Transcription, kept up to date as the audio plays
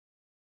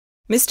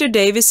Mr.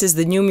 Davis is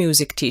the new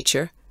music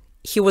teacher.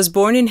 He was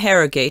born in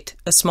Harrogate,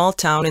 a small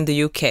town in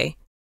the UK.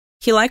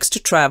 He likes to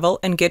travel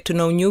and get to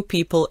know new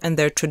people and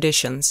their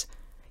traditions.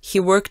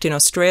 He worked in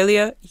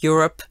Australia,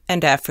 Europe,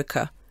 and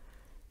Africa.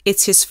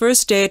 It's his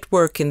first day at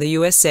work in the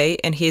USA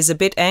and he is a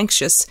bit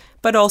anxious,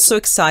 but also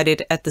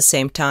excited at the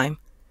same time.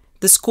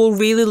 The school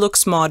really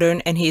looks modern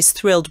and he is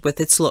thrilled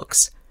with its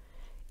looks.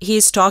 He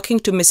is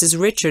talking to Mrs.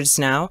 Richards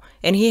now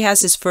and he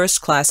has his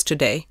first class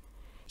today.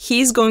 He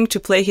is going to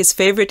play his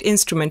favorite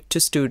instrument to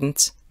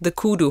students, the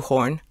kudu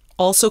horn,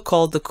 also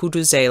called the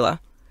kuduzela.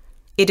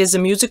 It is a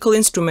musical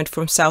instrument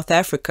from South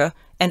Africa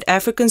and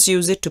Africans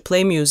use it to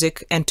play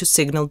music and to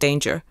signal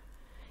danger.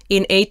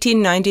 In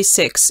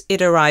 1896,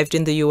 it arrived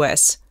in the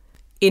US.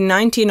 In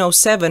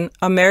 1907,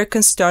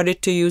 Americans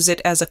started to use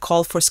it as a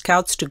call for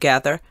scouts to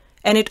gather,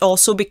 and it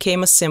also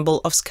became a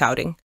symbol of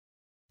scouting.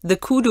 The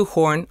kudu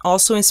horn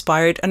also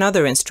inspired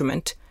another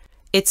instrument.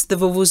 It's the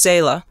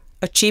vuvuzela,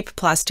 a cheap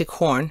plastic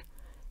horn.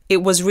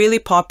 It was really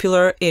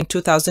popular in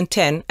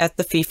 2010 at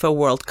the FIFA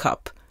World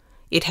Cup.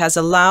 It has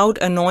a loud,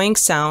 annoying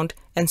sound,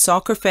 and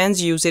soccer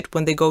fans use it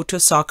when they go to a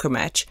soccer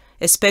match,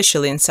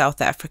 especially in South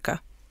Africa.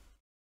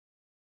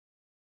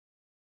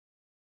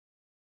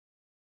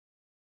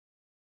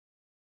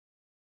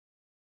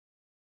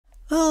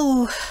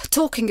 Oh,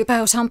 talking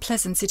about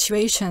unpleasant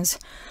situations.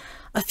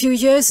 A few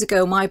years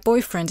ago, my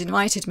boyfriend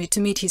invited me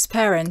to meet his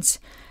parents.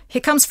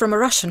 He comes from a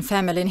Russian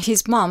family and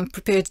his mom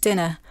prepared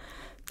dinner.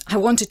 I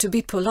wanted to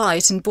be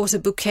polite and bought a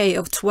bouquet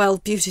of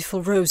 12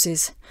 beautiful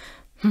roses.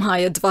 My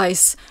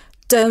advice: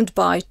 don't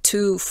buy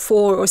 2,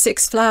 4 or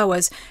 6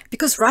 flowers,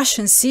 because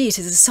Russians see it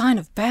as a sign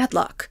of bad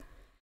luck.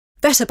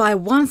 Better buy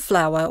 1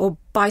 flower or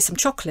buy some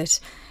chocolate.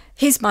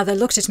 His mother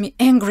looked at me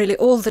angrily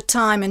all the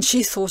time and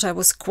she thought I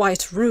was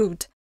quite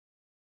rude.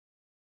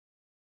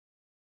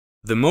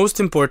 The most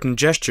important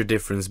gesture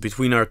difference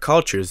between our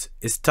cultures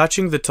is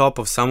touching the top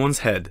of someone's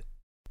head.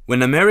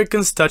 When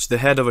Americans touch the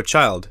head of a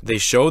child, they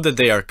show that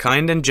they are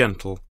kind and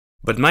gentle.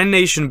 But my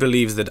nation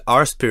believes that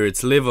our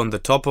spirits live on the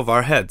top of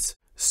our heads,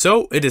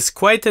 so it is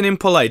quite an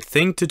impolite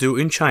thing to do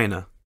in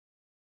China.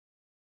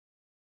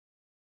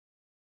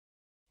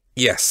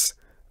 Yes,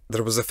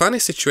 there was a funny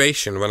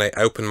situation when I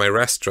opened my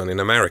restaurant in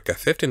America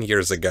 15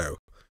 years ago.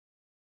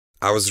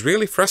 I was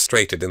really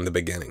frustrated in the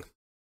beginning.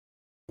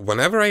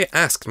 Whenever I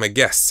asked my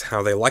guests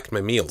how they liked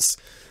my meals,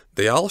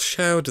 they all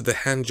showed the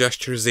hand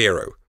gesture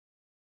 0.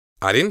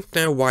 I didn't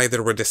know why they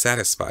were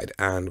dissatisfied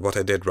and what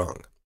I did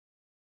wrong.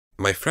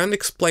 My friend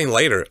explained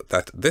later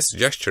that this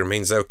gesture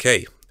means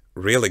okay,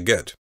 really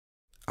good.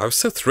 I was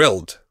so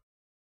thrilled.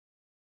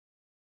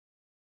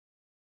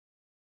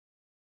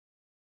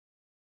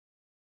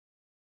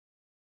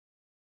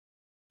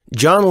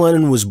 John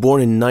Lennon was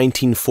born in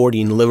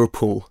 1940 in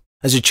Liverpool.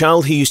 As a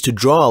child, he used to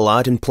draw a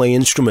lot and play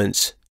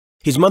instruments.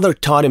 His mother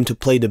taught him to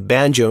play the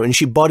banjo and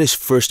she bought his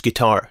first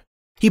guitar.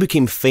 He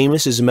became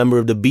famous as a member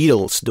of the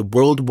Beatles, the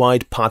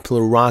worldwide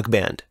popular rock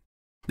band.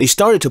 They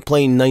started to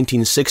play in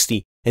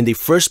 1960 and they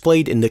first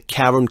played in the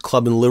Cavern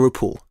Club in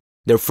Liverpool.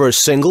 Their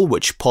first single,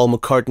 which Paul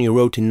McCartney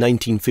wrote in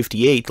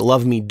 1958,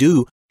 Love Me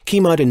Do,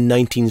 came out in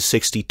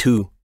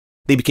 1962.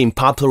 They became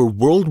popular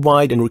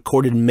worldwide and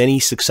recorded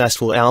many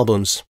successful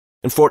albums.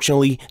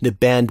 Unfortunately, the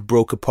band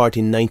broke apart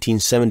in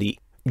 1970.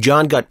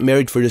 John got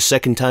married for the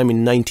second time in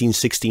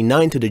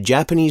 1969 to the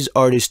Japanese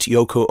artist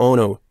Yoko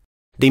Ono.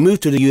 They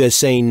moved to the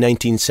USA in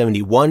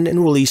 1971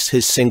 and released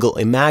his single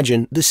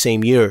Imagine the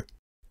same year.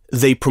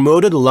 They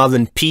promoted love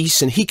and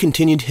peace and he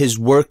continued his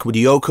work with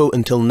Yoko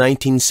until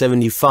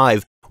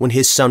 1975 when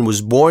his son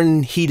was born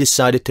and he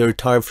decided to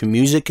retire from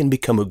music and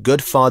become a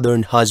good father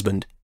and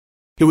husband.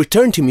 He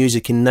returned to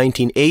music in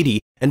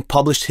 1980 and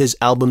published his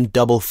album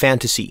Double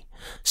Fantasy.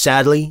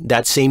 Sadly,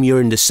 that same year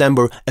in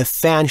December, a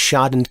fan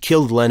shot and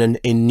killed Lennon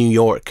in New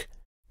York.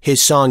 His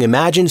song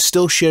Imagine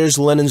still shares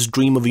Lennon's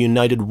dream of a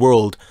united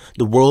world,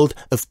 the world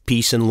of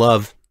peace and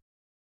love.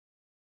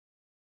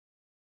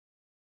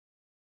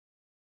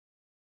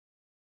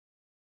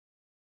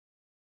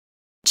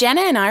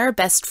 Jenna and I are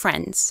best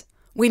friends.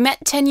 We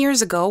met 10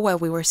 years ago while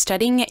we were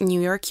studying at New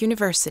York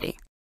University.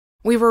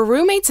 We were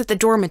roommates at the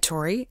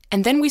dormitory,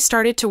 and then we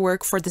started to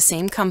work for the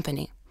same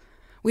company.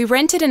 We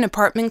rented an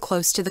apartment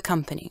close to the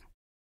company.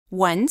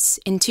 Once,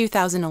 in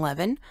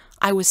 2011,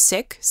 I was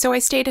sick, so I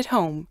stayed at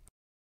home.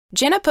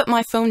 Jenna put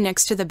my phone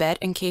next to the bed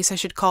in case I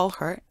should call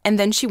her, and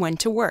then she went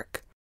to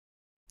work.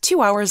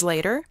 2 hours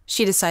later,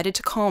 she decided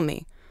to call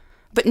me,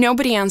 but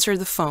nobody answered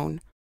the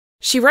phone.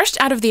 She rushed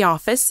out of the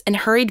office and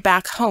hurried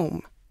back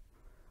home.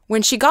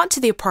 When she got to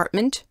the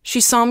apartment, she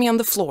saw me on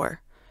the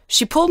floor.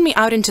 She pulled me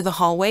out into the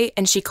hallway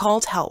and she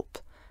called help.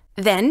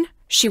 Then,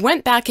 she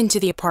went back into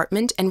the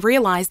apartment and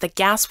realized that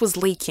gas was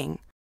leaking.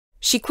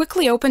 She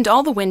quickly opened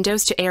all the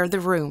windows to air the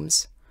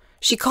rooms.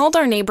 She called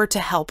our neighbor to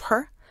help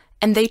her,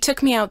 and they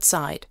took me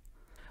outside.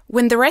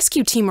 When the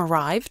rescue team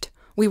arrived,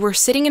 we were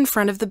sitting in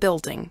front of the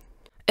building.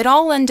 It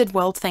all ended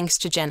well thanks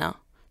to Jenna.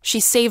 She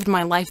saved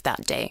my life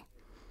that day.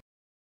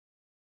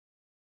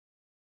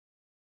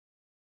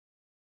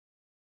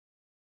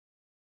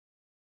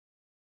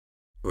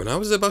 When I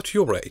was about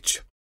your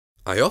age,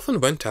 I often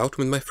went out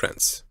with my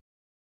friends.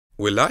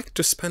 We liked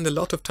to spend a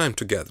lot of time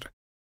together,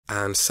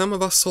 and some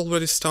of us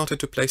already started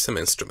to play some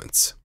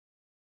instruments.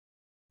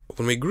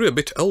 When we grew a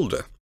bit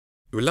older,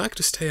 we liked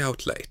to stay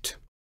out late,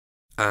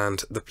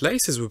 and the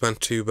places we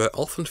went to were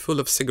often full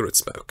of cigarette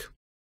smoke.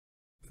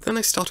 Then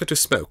I started to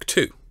smoke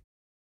too,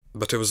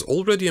 but I was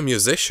already a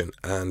musician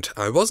and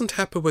I wasn't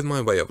happy with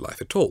my way of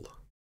life at all.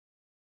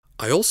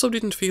 I also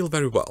didn't feel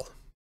very well.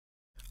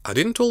 I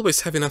didn't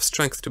always have enough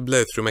strength to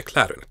blow through my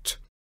clarinet.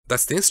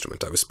 That's the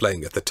instrument I was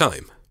playing at the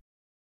time.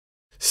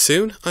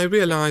 Soon I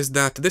realized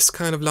that this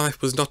kind of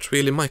life was not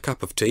really my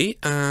cup of tea,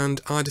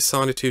 and I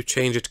decided to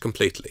change it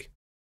completely.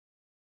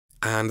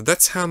 And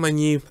that's how my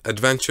new,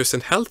 adventurous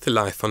and healthy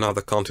life on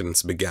other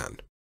continents began.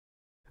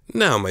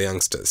 Now, my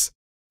youngsters,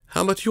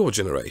 how about your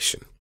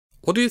generation?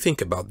 What do you think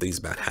about these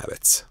bad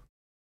habits?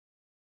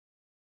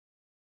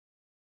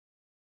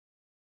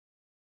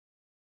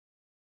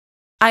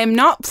 I am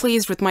not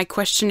pleased with my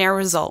questionnaire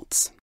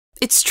results.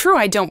 It's true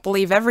I don't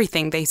believe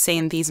everything they say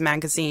in these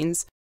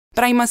magazines,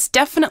 but I must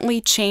definitely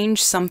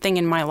change something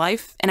in my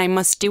life, and I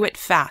must do it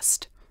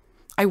fast.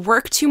 I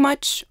work too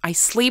much, I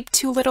sleep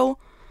too little,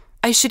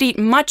 I should eat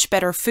much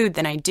better food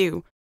than I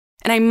do,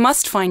 and I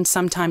must find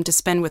some time to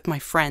spend with my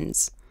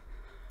friends.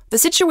 The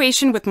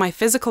situation with my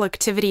physical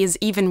activity is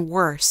even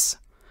worse.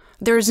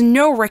 There is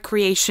no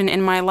recreation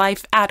in my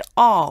life at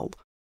all.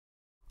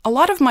 A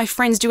lot of my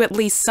friends do at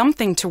least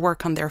something to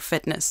work on their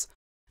fitness,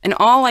 and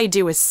all I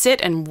do is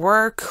sit and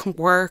work.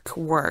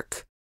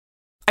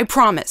 I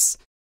promise,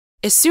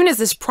 as soon as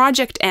this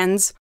project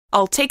ends,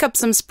 I'll take up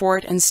some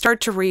sport and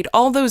start to read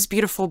all those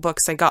beautiful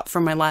books I got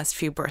from my last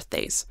few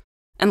birthdays.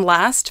 And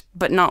last,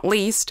 but not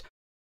least,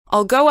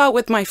 I'll go out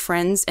with my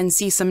friends and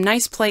see some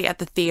nice play at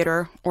the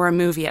theater or a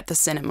movie at the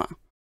cinema.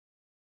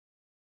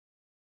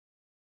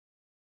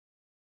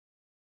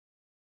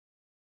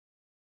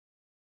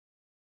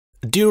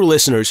 Dear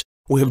listeners,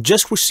 we have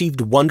just received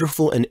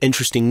wonderful and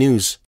interesting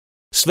news.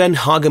 Sven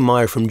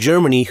Hagemeyer from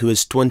Germany, who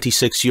is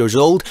 26 years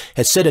old,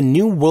 has set a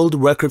new world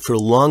record for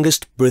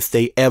longest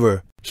birthday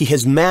ever. He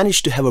has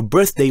managed to have a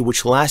birthday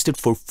which lasted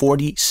for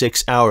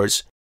 46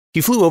 hours. He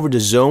flew over the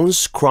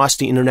zones, crossed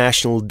the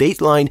international date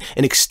line,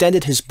 and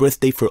extended his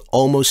birthday for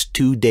almost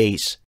 2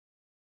 days.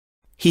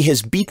 He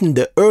has beaten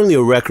the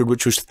earlier record,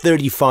 which was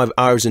 35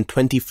 hours and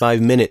 25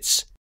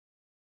 minutes.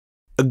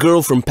 A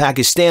girl from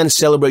Pakistan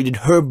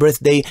celebrated her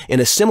birthday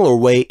in a similar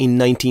way in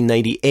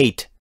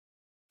 1998.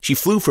 She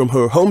flew from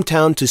her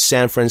hometown to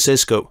San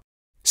Francisco.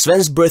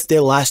 Sven's birthday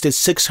lasted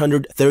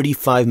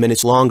 635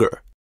 minutes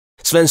longer.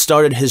 Sven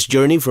started his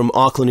journey from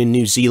Auckland in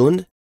New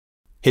Zealand.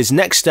 His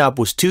next stop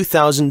was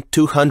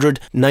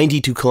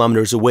 2,292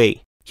 kilometers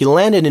away. He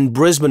landed in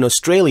Brisbane,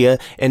 Australia,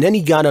 and then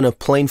he got on a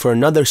plane for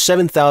another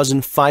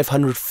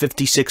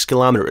 7,556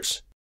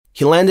 kilometers.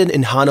 He landed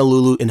in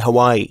Honolulu in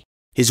Hawaii.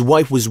 His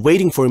wife was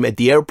waiting for him at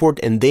the airport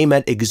and they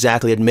met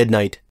exactly at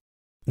midnight.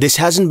 This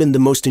hasn't been the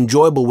most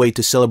enjoyable way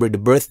to celebrate a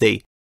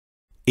birthday.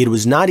 It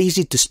was not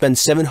easy to spend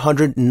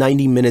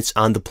 790 minutes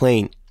on the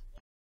plane.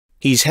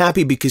 He's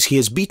happy because he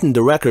has beaten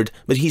the record,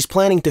 but he's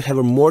planning to have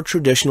a more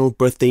traditional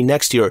birthday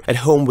next year at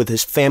home with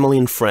his family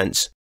and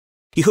friends.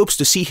 He hopes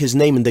to see his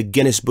name in the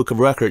Guinness Book of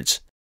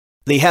Records.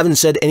 They haven't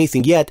said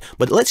anything yet,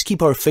 but let's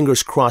keep our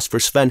fingers crossed for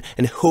Sven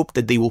and hope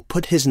that they will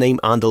put his name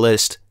on the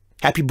list.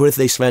 Happy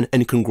birthday, Sven,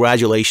 and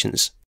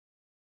congratulations.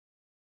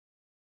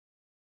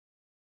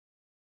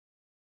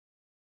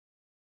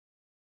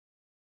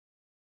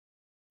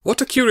 What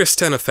a curious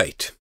turn of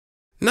fate.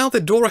 Now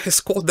that Dora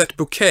has caught that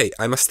bouquet,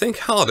 I must think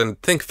hard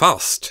and think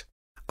fast.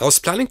 I was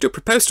planning to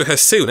propose to her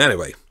soon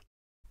anyway.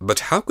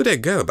 But how could I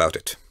go about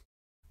it?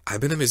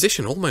 I've been a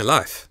musician all my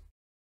life.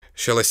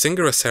 Shall I sing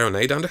her a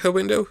serenade under her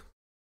window?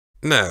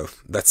 No,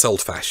 that's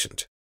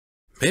old-fashioned.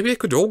 Maybe I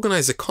could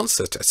organize a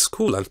concert at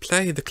school and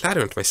play the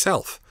clarinet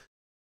myself,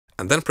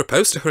 and then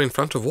propose to her in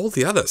front of all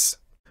the others.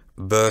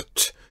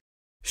 But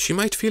she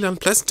might feel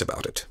unpleasant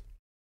about it.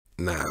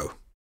 No.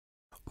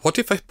 What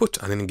if I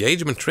put an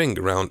engagement ring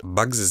around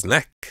Bugs's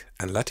neck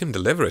and let him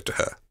deliver it to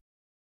her?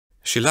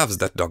 She loves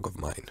that dog of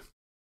mine.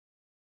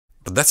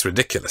 But that's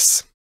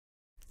ridiculous.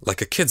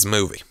 Like a kid's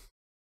movie.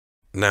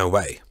 No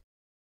way.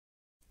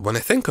 When I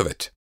think of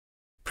it,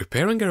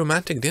 preparing a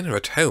romantic dinner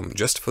at home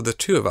just for the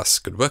two of us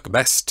could work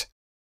best.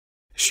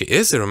 She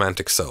is a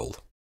romantic soul.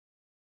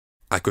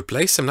 I could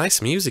play some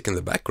nice music in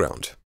the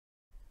background.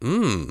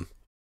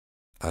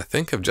 I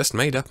think I've just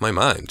made up my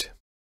mind.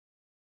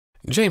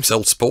 James,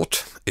 old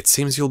sport, it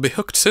seems you'll be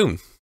hooked soon.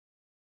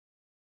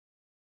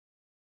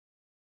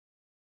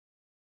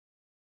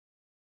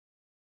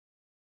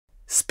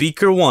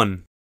 Speaker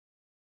 1.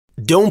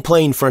 Don't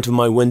play in front of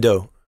my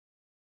window.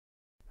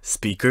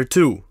 Speaker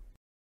 2.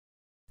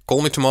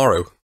 Call me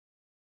tomorrow.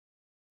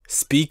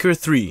 Speaker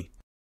 3.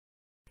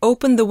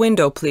 Open the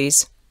window,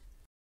 please.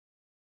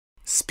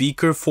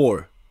 Speaker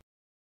 4.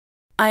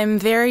 I'm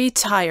very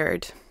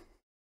tired.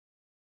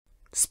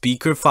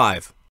 Speaker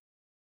 5.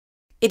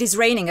 It is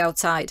raining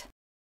outside.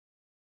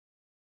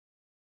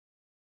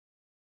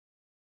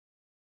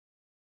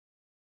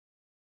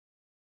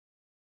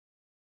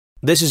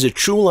 This is a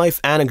true-life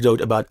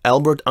anecdote about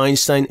Albert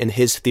Einstein and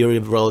his theory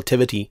of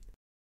relativity.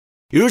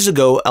 Years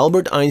ago,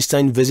 Albert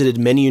Einstein visited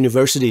many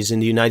universities in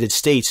the United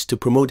States to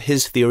promote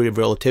his theory of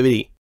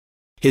relativity.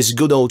 His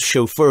good old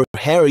chauffeur,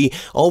 Harry,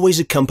 always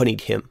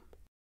accompanied him.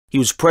 He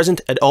was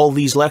present at all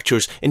these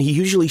lectures, and he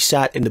usually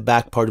sat in the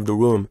back part of the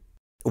room.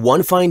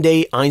 One fine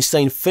day,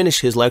 Einstein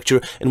finished his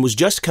lecture and was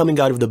just coming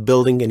out of the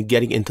building and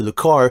getting into the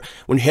car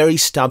when Harry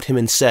stopped him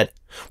and said,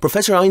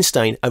 "Professor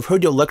Einstein, I've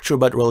heard your lecture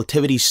about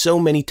relativity so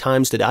many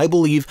times that I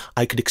believe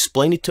I could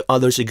explain it to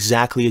others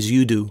exactly as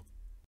you do."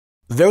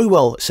 "Very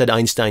well," said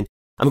Einstein.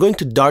 "I'm going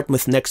to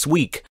Dartmouth next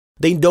week.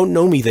 They don't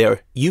know me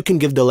there. You can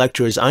give the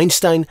lecture as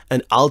Einstein,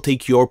 and I'll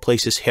take your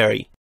place as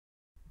Harry."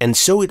 And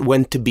so it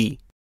went to be.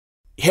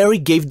 Harry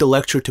gave the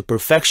lecture to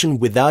perfection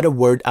without a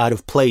word out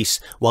of place,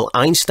 while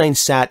Einstein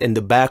sat in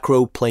the back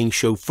row playing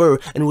chauffeur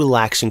and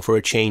relaxing for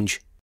a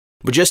change.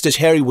 But just as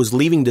Harry was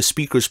leaving the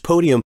speaker's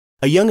podium,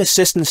 a young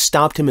assistant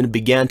stopped him and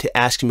began to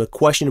ask him a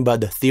question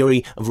about the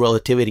theory of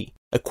relativity,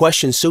 a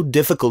question so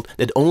difficult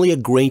that only a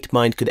great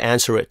mind could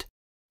answer it.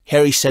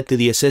 Harry said to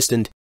the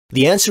assistant,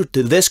 "The answer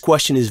to this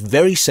question is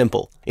very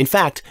simple. In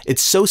fact,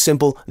 it's so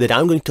simple that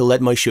I'm going to let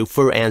my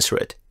chauffeur answer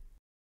it."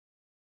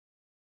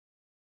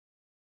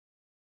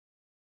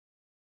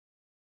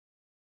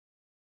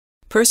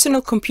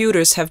 Personal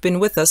computers have been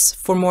with us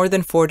for more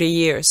than 40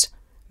 years.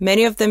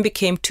 Many of them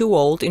became too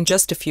old in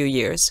just a few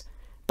years.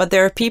 But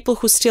there are people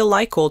who still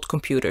like old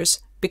computers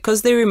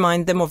because they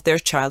remind them of their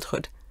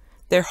childhood.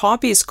 Their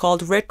hobby is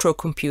called retro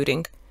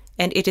computing,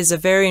 and it is a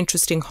very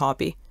interesting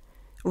hobby.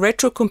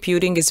 Retro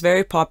computing is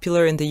very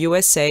popular in the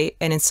USA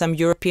and in some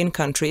European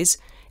countries,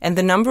 and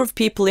the number of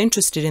people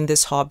interested in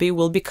this hobby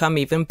will become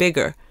even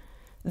bigger.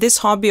 This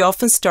hobby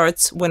often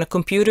starts when a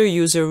computer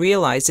user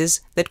realizes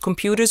that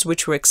computers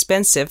which were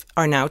expensive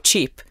are now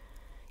cheap.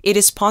 It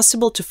is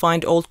possible to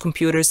find old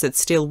computers that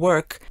still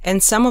work,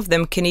 and some of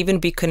them can even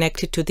be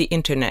connected to the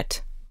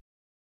internet.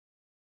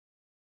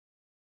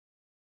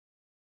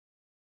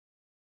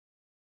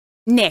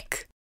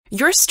 Nick,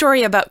 your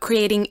story about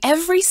creating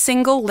every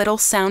single little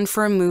sound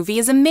for a movie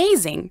is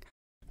amazing.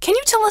 Can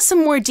you tell us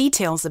some more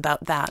details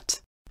about that?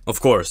 Of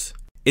course.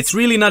 It's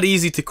really not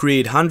easy to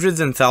create hundreds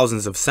and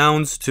thousands of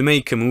sounds to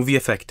make a movie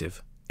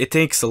effective. It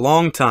takes a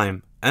long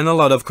time and a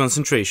lot of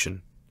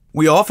concentration.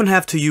 We often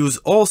have to use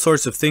all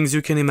sorts of things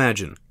you can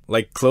imagine,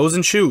 like clothes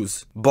and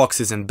shoes,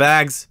 boxes and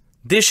bags,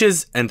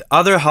 dishes and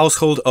other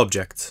household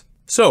objects.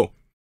 So,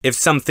 if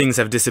some things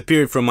have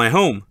disappeared from my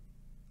home,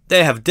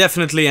 they have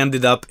definitely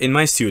ended up in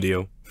my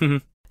studio.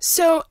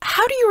 So,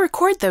 how do you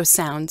record those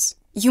sounds?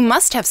 You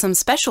must have some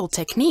special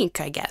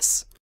technique, I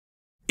guess.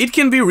 It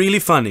can be really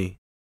funny.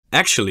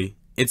 Actually,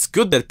 it's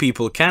good that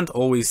people can't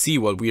always see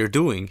what we are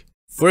doing.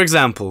 For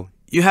example,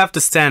 you have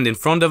to stand in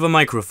front of a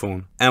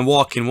microphone and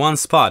walk in one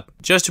spot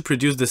just to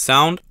produce the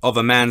sound of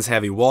a man's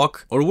heavy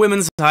walk, or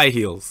women's high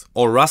heels,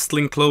 or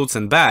rustling clothes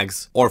and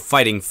bags, or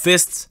fighting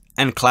fists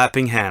and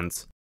clapping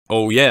hands.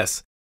 Oh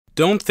yes,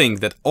 don't think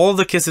that all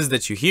the kisses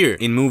that you hear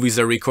in movies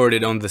are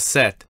recorded on the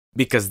set,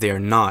 because they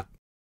are not.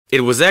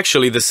 It was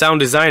actually the sound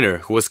designer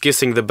who was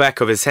kissing the back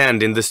of his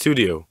hand in the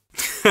studio.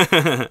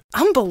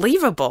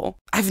 Unbelievable!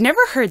 I've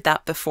never heard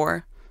that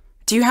before.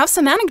 Do you have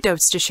some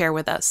anecdotes to share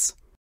with us?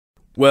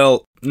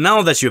 Well,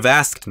 now that you've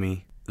asked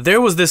me,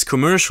 there was this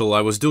commercial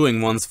I was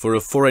doing once for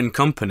a foreign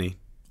company.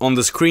 On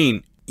the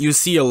screen, you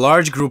see a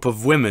large group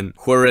of women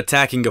who are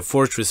attacking a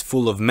fortress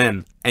full of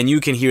men, and you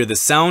can hear the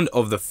sound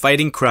of the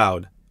fighting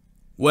crowd.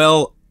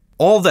 Well,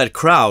 all that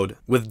crowd,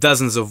 with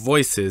dozens of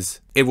voices,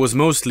 it was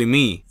mostly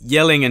me,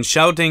 yelling and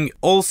shouting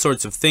all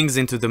sorts of things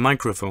into the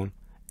microphone.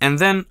 And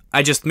then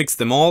I just mixed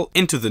them all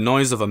into the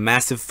noise of a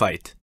massive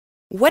fight.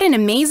 What an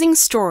amazing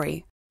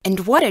story!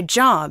 And what a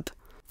job!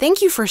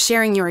 Thank you for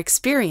sharing your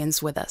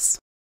experience with us.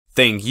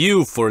 Thank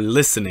you for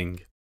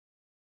listening.